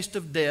not taste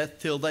of death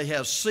till they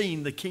have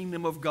seen the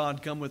kingdom of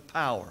God come with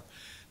power.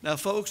 Now,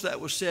 folks, that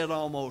was said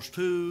almost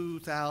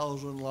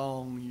 2,000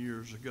 long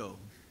years ago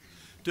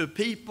to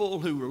people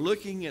who were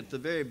looking at the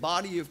very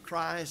body of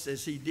Christ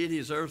as he did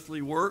his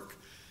earthly work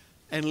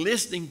and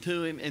listening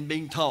to him and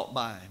being taught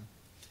by him.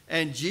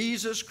 And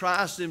Jesus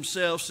Christ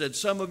himself said,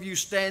 some of you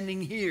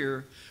standing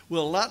here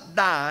will not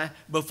die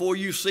before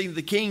you've seen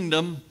the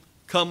kingdom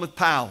come with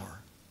power.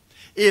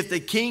 If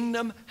the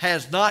kingdom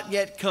has not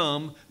yet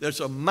come, there's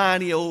some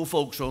mighty old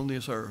folks on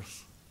this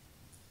earth.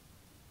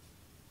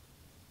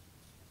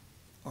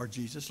 Or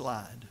Jesus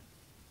lied.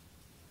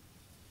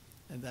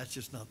 And that's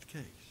just not the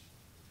case.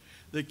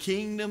 The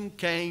kingdom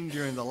came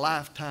during the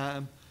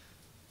lifetime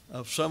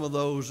of some of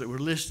those that were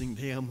listening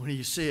to him when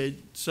he said,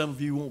 some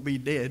of you won't be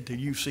dead till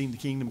you've seen the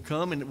kingdom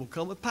come, and it will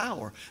come with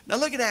power. Now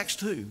look at Acts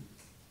 2,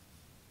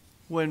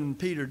 when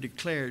Peter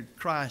declared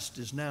Christ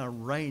is now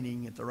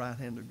reigning at the right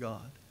hand of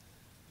God.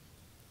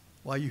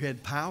 Why, you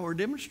had power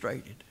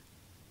demonstrated.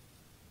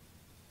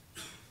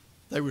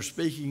 They were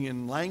speaking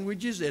in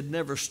languages they had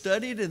never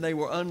studied, and they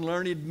were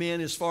unlearned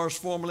men as far as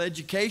formal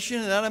education,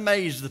 and that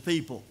amazed the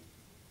people.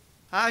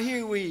 How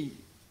hear we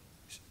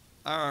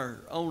our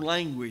own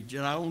language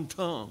and our own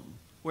tongue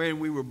wherein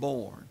we were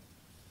born?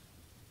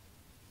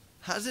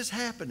 How's this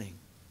happening?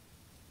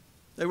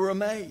 They were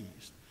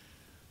amazed.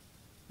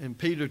 And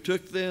Peter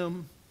took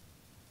them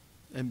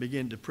and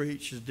began to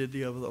preach as did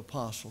the other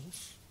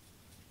apostles.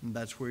 And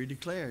that's where he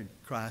declared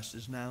Christ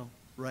is now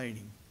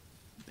reigning.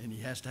 And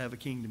he has to have a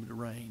kingdom to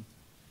reign.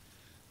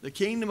 The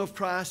kingdom of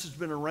Christ has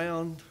been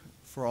around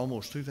for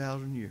almost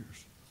 2,000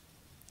 years.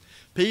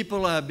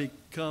 People have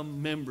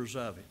become members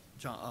of it.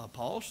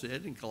 Paul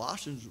said in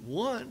Colossians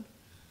 1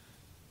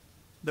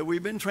 that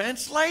we've been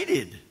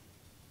translated.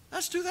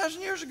 That's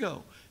 2,000 years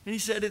ago. And he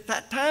said at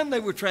that time they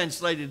were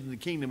translated in the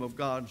kingdom of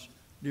God's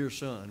dear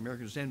Son.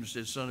 American Standard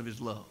says Son of his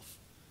love.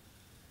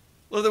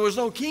 Well, there was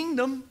no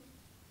kingdom.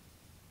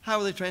 How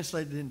were they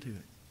translated into it?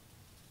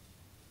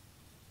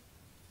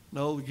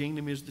 No, the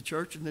kingdom is the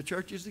church and the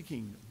church is the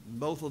kingdom. And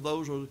both of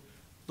those are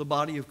the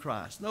body of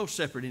Christ. No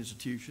separate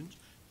institutions,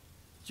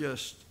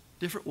 just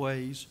different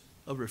ways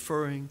of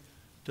referring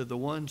to the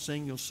one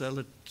single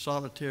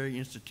solitary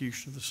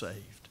institution of the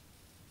saved.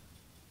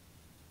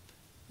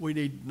 We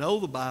need to know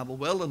the Bible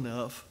well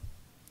enough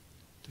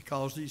to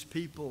cause these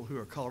people who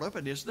are caught up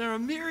in this, there are a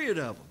myriad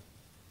of them,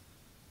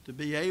 to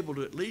be able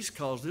to at least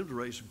cause them to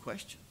raise some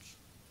questions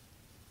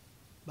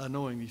by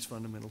knowing these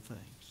fundamental things.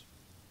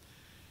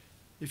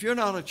 If you're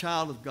not a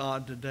child of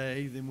God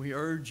today, then we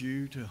urge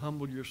you to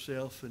humble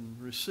yourself and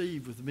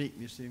receive with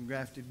meekness the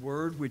engrafted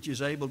word which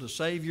is able to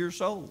save your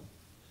soul,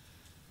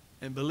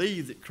 and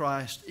believe that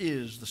Christ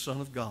is the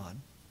Son of God.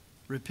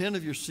 Repent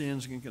of your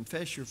sins and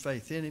confess your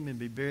faith in him and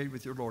be buried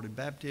with your Lord in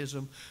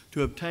baptism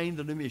to obtain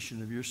the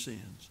remission of your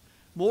sins.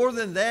 More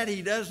than that,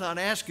 he does not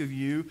ask of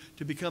you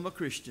to become a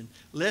Christian.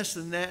 Less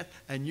than that,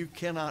 and you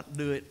cannot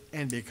do it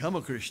and become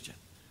a Christian.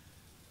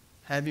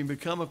 Having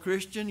become a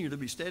Christian, you're to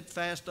be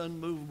steadfast,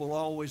 unmovable,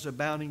 always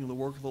abounding in the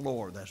work of the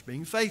Lord. That's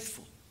being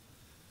faithful.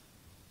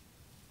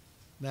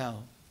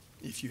 Now,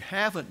 if you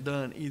haven't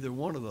done either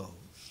one of those,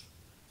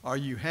 or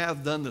you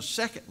have done the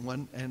second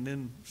one and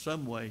in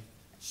some way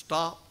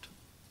stopped,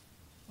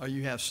 or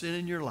you have sin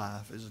in your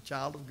life as a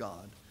child of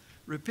God,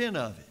 repent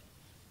of it.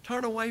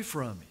 Turn away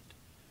from it.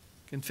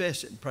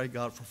 Confess it and pray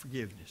God for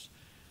forgiveness.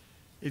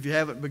 If you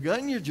haven't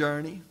begun your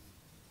journey,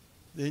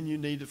 then you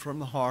need to, from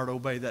the heart,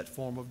 obey that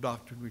form of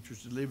doctrine which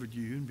was delivered to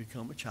you and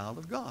become a child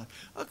of God.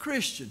 A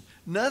Christian.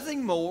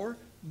 Nothing more,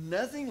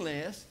 nothing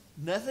less,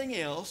 nothing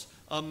else.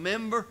 A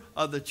member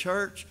of the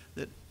church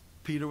that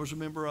Peter was a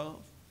member of,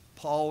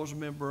 Paul was a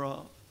member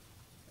of,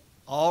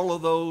 all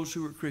of those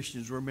who were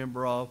Christians were a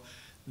member of,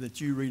 that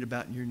you read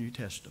about in your New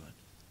Testament.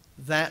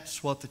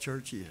 That's what the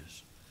church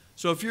is.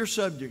 So if you're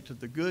subject to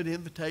the good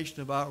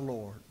invitation of our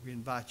Lord, we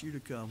invite you to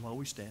come while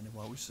we stand and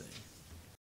while we sing.